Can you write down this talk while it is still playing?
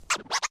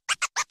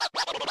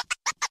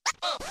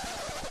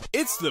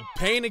It's the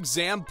Pain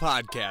Exam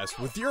Podcast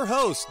with your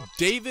host,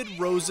 David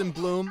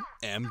Rosenblum,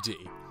 MD.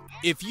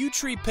 If you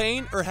treat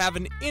pain or have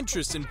an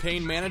interest in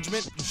pain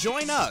management,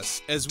 join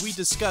us as we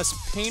discuss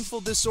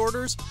painful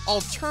disorders,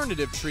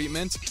 alternative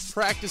treatments,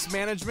 practice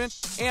management,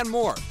 and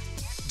more.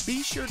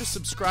 Be sure to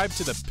subscribe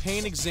to the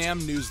Pain Exam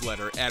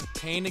Newsletter at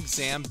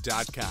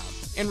painexam.com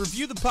and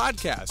review the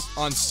podcast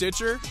on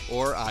Stitcher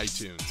or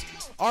iTunes.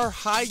 Our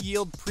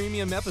high-yield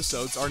premium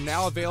episodes are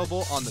now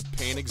available on the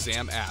Pain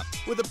Exam app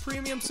with a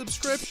premium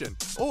subscription,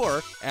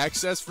 or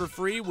access for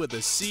free with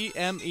a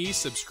CME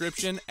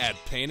subscription at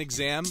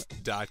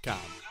painexam.com.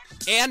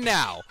 And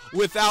now,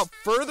 without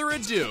further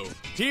ado,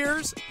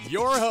 here's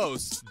your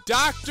host,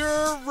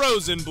 Dr.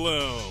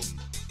 Rosenblum.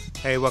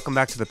 Hey, welcome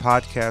back to the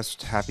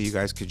podcast. Happy you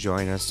guys could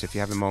join us. If you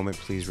have a moment,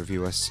 please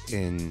review us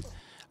in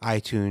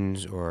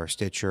iTunes or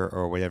Stitcher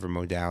or whatever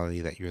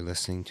modality that you're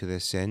listening to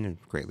this in.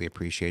 I'd greatly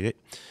appreciate it.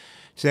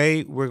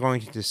 Today, we're going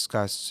to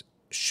discuss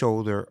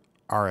shoulder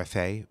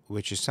RFA,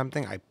 which is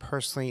something I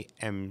personally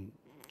am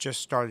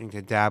just starting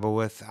to dabble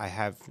with.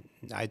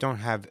 I don't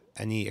have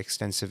any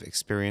extensive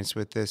experience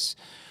with this.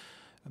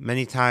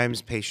 Many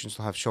times, patients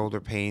will have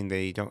shoulder pain.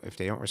 If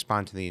they don't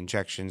respond to the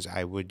injections,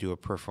 I would do a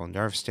peripheral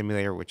nerve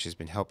stimulator, which has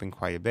been helping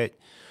quite a bit.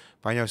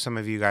 But I know some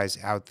of you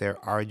guys out there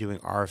are doing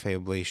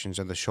RFA ablations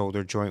of the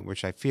shoulder joint,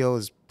 which I feel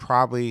is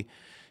probably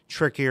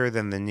trickier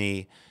than the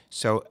knee.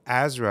 So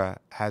ASRA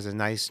has a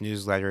nice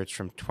newsletter. It's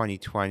from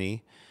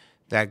 2020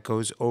 that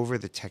goes over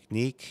the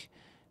technique,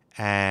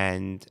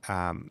 and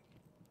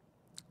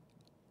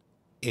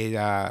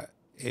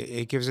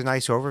it gives a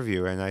nice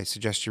overview, and I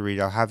suggest you read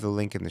it. I'll have the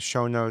link in the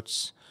show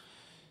notes.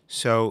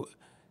 So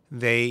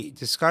they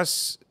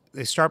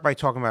start by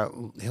talking about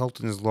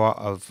Hilton's law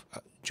of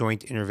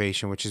joint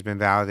innervation, which has been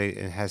validated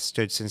and has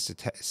stood since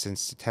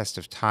the test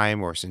of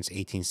time, or since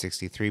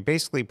 1863.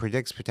 Basically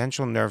predicts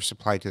potential nerve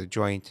supply to the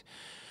joint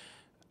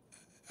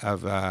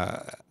of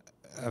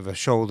a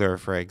shoulder,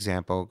 for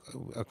example,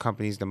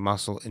 accompanies the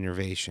muscle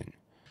innervation.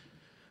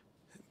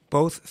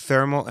 Both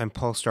thermal and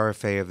pulsed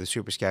RFA of the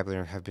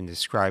suprascapular have been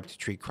described to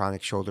treat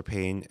chronic shoulder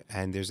pain,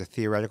 and there's a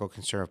theoretical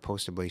concern of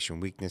post-ablation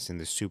weakness in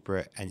the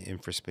supra and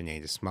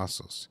infraspinatus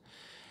muscles.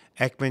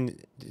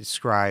 Ekman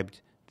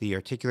described the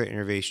articular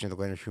innervation of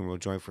the glenohumeral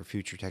joint for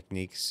future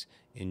techniques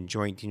in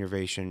joint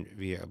denervation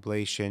via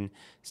ablation.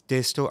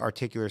 Distal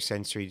articular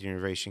sensory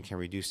denervation can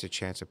reduce the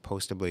chance of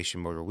post-ablation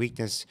motor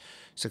weakness.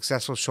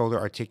 Successful shoulder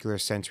articular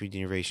sensory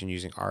denervation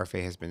using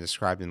RFA has been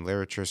described in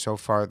literature. So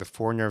far, the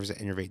four nerves that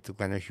innervate the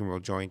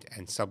glenohumeral joint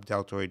and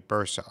subdeltoid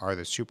bursa are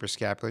the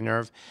suprascapular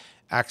nerve,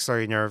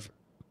 axillary nerve,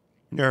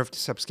 nerve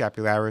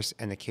subscapularis,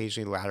 and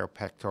occasionally lateral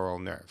pectoral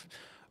nerve.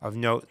 Of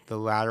note, the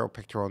lateral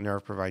pectoral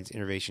nerve provides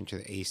innervation to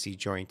the AC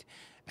joint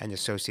and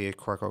associated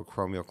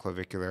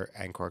coracoacromioclavicular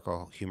and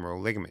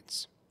coracohumeral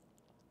ligaments.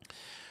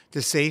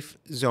 The safe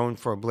zone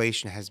for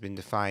ablation has been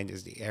defined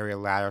as the area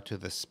lateral to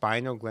the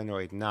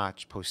spinoglenoid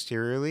notch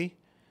posteriorly,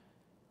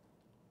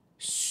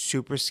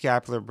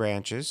 suprascapular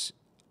branches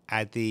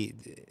at the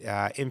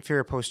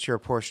inferior posterior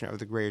portion of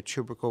the greater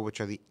tubercle,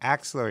 which are the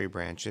axillary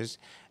branches,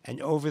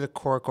 and over the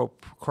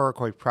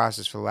coracoid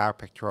process for the lateral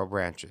pectoral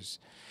branches.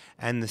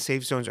 And the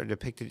safe zones are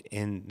depicted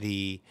in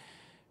the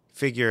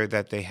figure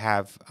that they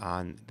have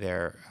on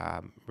their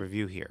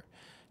review here.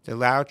 The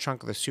lateral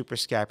trunk of the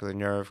suprascapular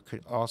nerve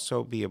could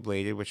also be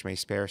ablated, which may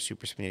spare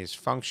supraspinatus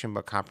function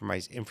but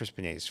compromise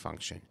infraspinatus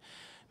function.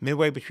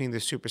 Midway between the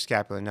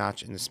suprascapular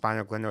notch and the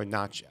spinoglenoid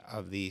notch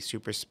of the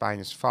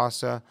supraspinous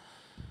fossa,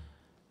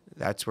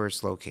 that's where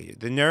it's located.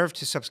 The nerve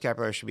to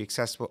subscapular should be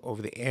accessible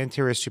over the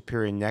anterior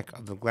superior neck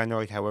of the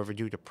glenoid. However,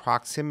 due to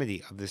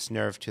proximity of this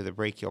nerve to the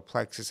brachial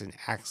plexus and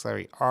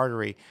axillary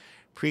artery,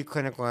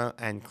 preclinical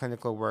and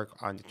clinical work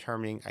on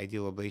determining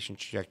ideal ablation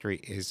trajectory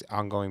is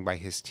ongoing by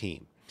his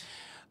team.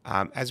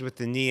 As with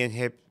the knee and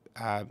hip,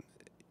 the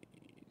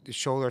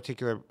shoulder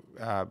articular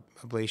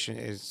ablation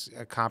is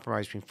a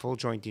compromise between full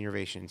joint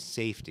denervation and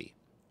safety.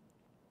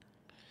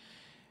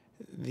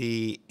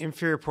 The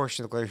inferior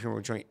portion of the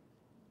glenohumeral joint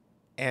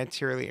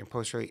anteriorly and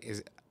posteriorly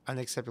is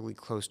unacceptably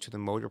close to the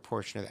motor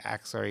portion of the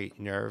axillary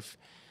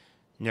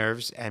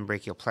nerves and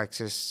brachial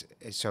plexus,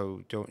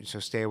 so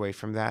stay away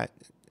from that.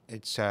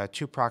 It's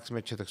too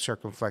proximate to the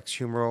circumflex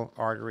humeral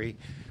artery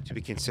to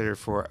be considered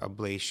for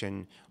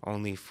ablation,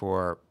 only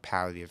for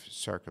palliative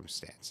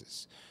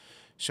circumstances.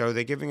 So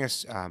they're giving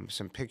us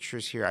some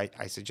pictures here.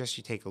 I suggest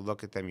you take a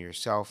look at them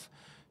yourself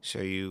so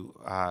you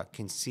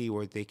can see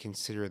what they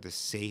consider the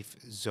safe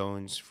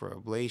zones for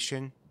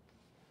ablation.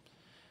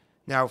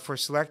 Now, for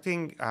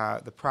selecting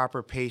the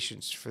proper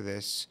patients for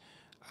this,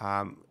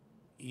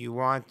 you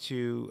want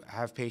to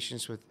have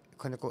patients with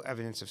clinical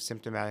evidence of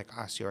symptomatic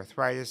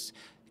osteoarthritis,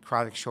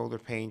 chronic shoulder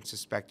pain,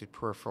 suspected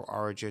peripheral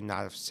origin,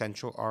 not of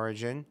central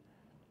origin.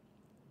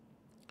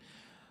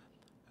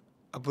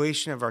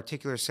 Ablation of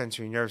articular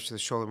sensory nerves to the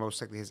shoulder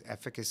most likely has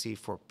efficacy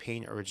for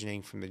pain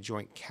originating from the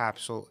joint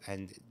capsule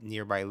and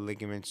nearby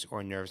ligaments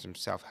or nerves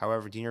themselves.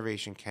 However,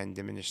 denervation can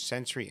diminish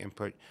sensory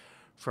input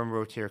from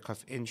rotator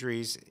cuff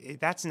injuries.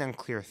 That's an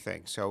unclear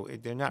thing, so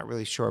they're not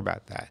really sure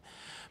about that.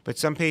 But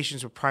some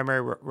patients with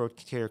primary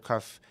rotator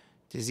cuff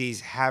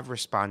disease have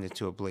responded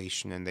to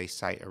ablation, and they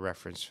cite a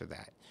reference for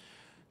that.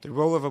 The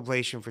role of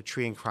ablation for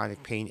treating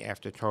chronic pain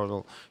after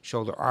total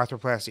shoulder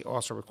arthroplasty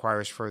also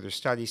requires further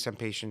study. Some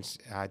patients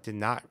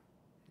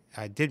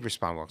did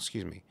respond well.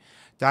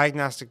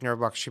 Diagnostic nerve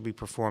blocks should be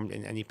performed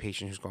in any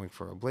patient who's going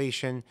for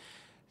ablation.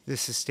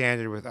 This is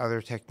standard with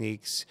other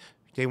techniques.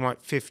 They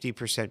want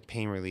 50%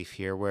 pain relief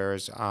here,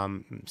 whereas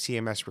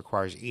CMS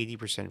requires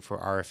 80% for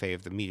RFA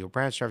of the medial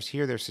branch nerves.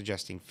 Here they're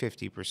suggesting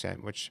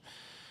 50%, which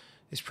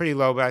is pretty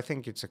low, but I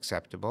think it's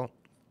acceptable.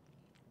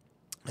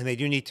 And they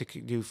do need to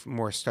do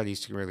more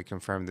studies to really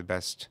confirm the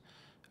best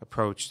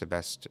approach, the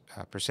best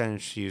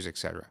percentage to use,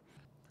 etc.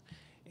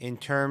 In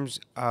terms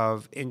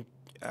of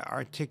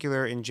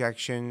articular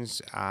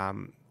injections,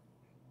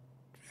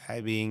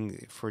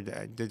 being for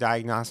the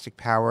diagnostic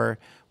power,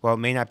 well, it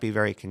may not be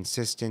very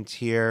consistent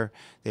here.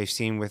 They've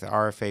seen with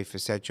RFA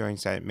facet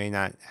joints that it may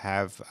not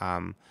have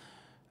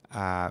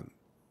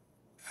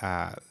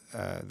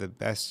the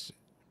best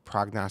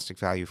prognostic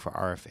value for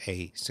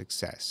RFA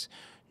success.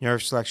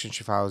 Nerve selection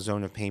should follow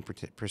zone of pain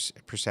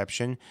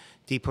perception.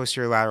 Deep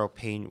posterior lateral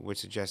pain would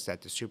suggest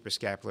that the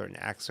suprascapular and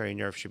axillary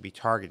nerve should be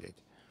targeted.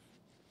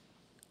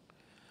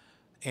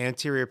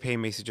 Anterior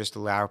pain may suggest the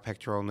lateral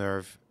pectoral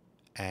nerve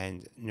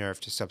and nerve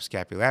to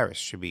subscapularis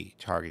should be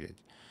targeted.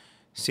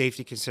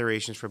 Safety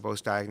considerations for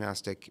both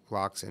diagnostic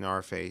blocks and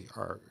RFA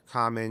are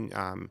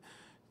common.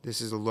 This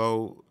is a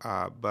low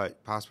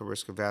but possible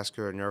risk of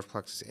vascular nerve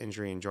plexus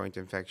injury and joint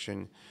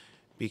infection.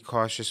 Be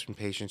cautious in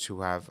patients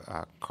who have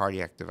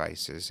cardiac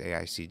devices,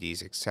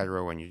 AICDs,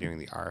 etc., when you're doing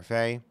the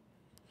RFA.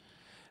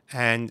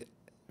 And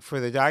for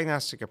the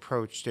diagnostic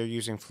approach, they're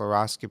using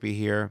fluoroscopy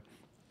here.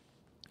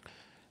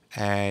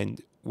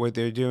 And what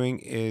they're doing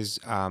is,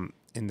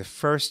 in the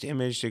first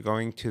image, they're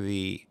going to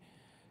the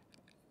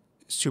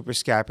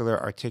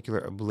suprascapular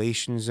articular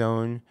ablation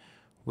zone,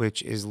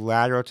 which is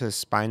lateral to the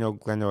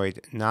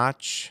spinoglenoid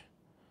notch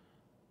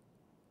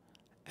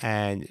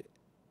and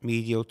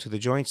medial to the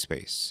joint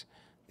space.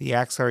 The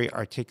axillary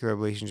articular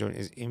ablation zone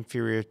is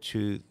inferior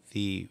to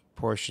the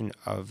portion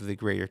of the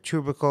greater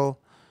tubercle,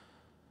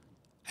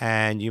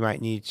 and you might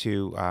need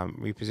to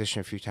reposition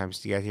a few times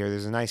to get here.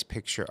 There's a nice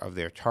picture of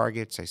their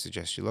targets. I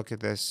suggest you look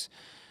at this.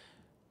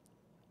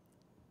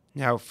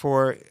 Now,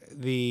 for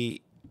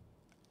the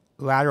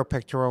lateral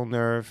pectoral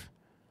nerve,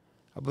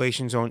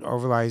 ablation zone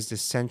overlies the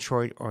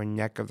centroid or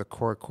neck of the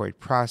coracoid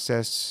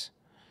process.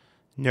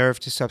 Nerve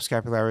to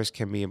subscapularis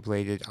can be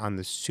ablated on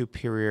the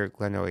superior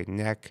glenoid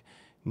neck,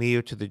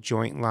 medial to the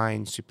joint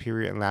line,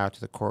 superior and lateral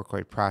to the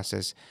coracoid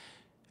process,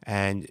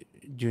 and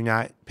do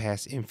not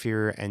pass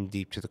inferior and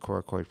deep to the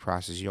coracoid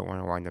process. You don't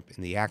want to wind up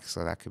in the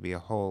axilla. That could be a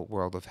whole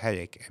world of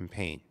headache and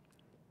pain.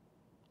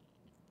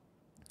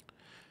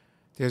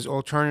 There's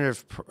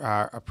alternative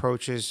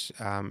approaches.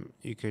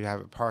 You could have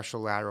a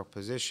partial lateral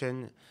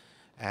position,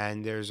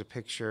 and there's a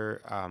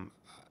picture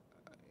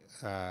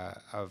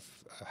of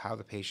how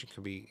the patient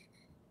could be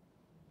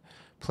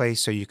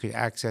placed so you could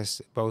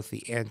access both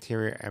the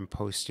anterior and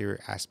posterior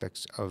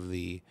aspects of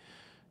the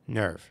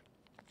nerve.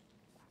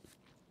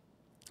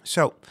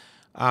 So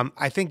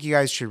I think you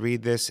guys should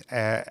read this.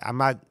 I'm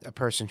not a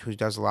person who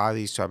does a lot of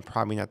these, so I'm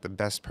probably not the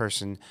best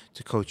person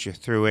to coach you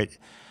through it.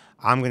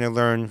 I'm going to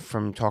learn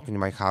from talking to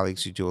my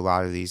colleagues who do a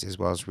lot of these, as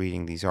well as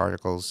reading these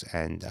articles,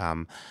 and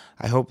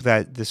I hope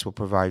that this will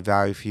provide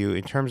value for you.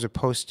 In terms of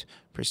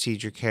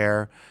post-procedure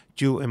care,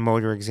 do a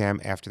motor exam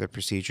after the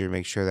procedure to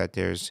make sure that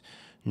there's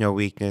no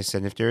weakness,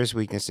 and if there is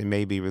weakness, it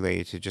may be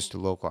related to just a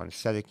local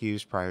anesthetic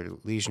use prior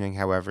to lesioning.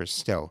 However,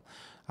 still,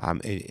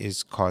 it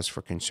is cause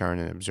for concern,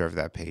 and observe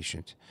that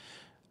patient.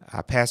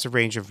 Passive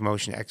range of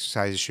motion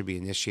exercises should be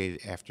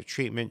initiated after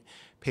treatment.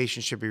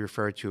 Patients should be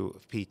referred to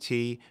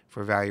PT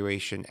for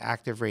evaluation.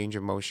 Active range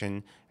of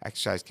motion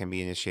exercise can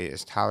be initiated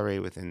as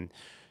tolerated within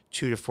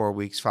 2 to 4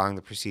 weeks following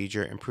the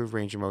procedure. Improved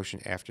range of motion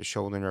after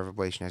shoulder nerve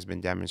ablation has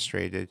been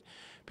demonstrated.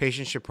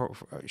 Patients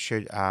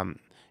should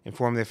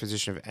inform their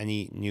physician of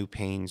any new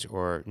pains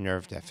or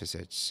nerve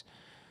deficits.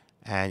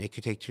 And it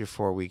could take 2 to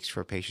 4 weeks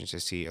for patients to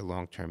see a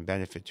long-term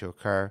benefit to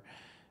occur.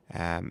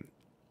 And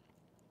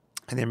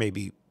there may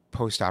be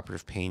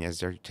post-operative pain, as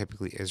there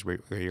typically is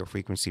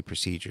radiofrequency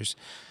procedures.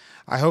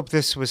 I hope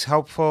this was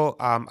helpful.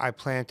 I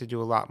plan to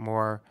do a lot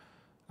more,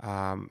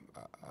 to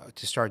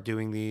start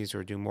doing these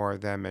or do more of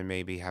them, and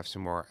maybe have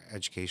some more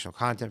educational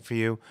content for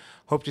you.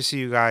 Hope to see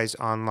you guys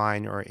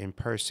online or in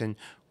person.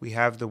 We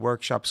have the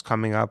workshops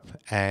coming up,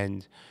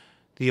 and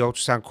the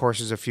ultrasound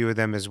courses, a few of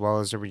them, as well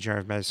as the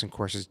regenerative medicine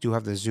courses, do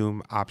have the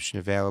Zoom option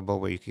available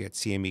where you can get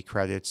CME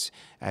credits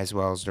as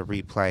well as the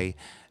replay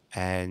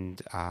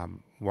and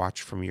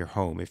watch from your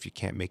home if you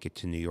can't make it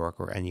to New York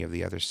or any of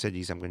the other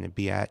cities I'm going to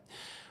be at.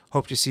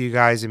 Hope to see you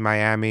guys in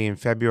Miami in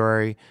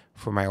February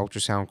for my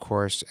ultrasound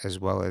course, as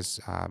well as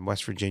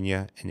West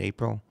Virginia in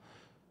April.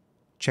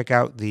 Check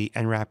out the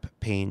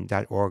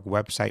nrappain.org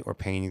website or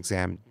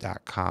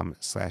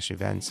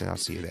painexam.com/events, and I'll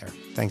see you there.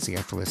 Thanks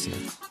again for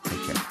listening.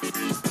 Take care.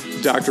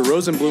 Dr.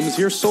 Rosenblum is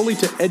here solely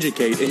to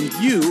educate, and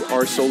you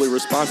are solely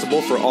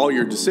responsible for all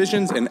your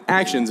decisions and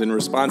actions in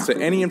response to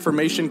any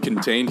information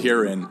contained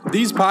herein.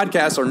 These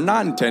podcasts are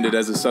not intended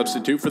as a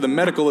substitute for the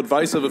medical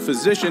advice of a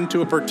physician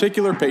to a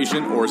particular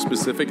patient or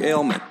specific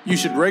ailment. You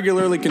should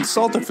regularly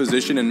consult a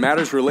physician in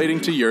matters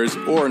relating to yours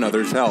or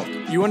another's health.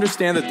 You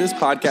understand that this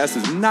podcast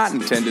is not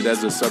intended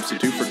as a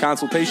substitute for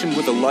consultation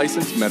with a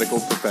licensed medical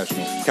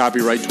professional.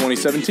 Copyright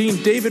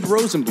 2017, David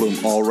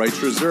Rosenblum, all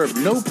rights reserved.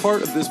 No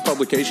part of this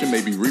publication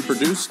may be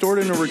reproduced, stored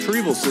in a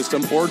retrieval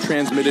system, or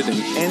transmitted in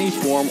any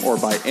form or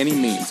by any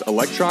means,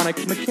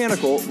 electronic,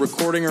 mechanical,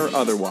 recording, or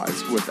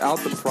otherwise, without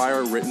the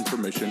prior written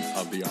permission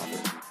of the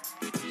author.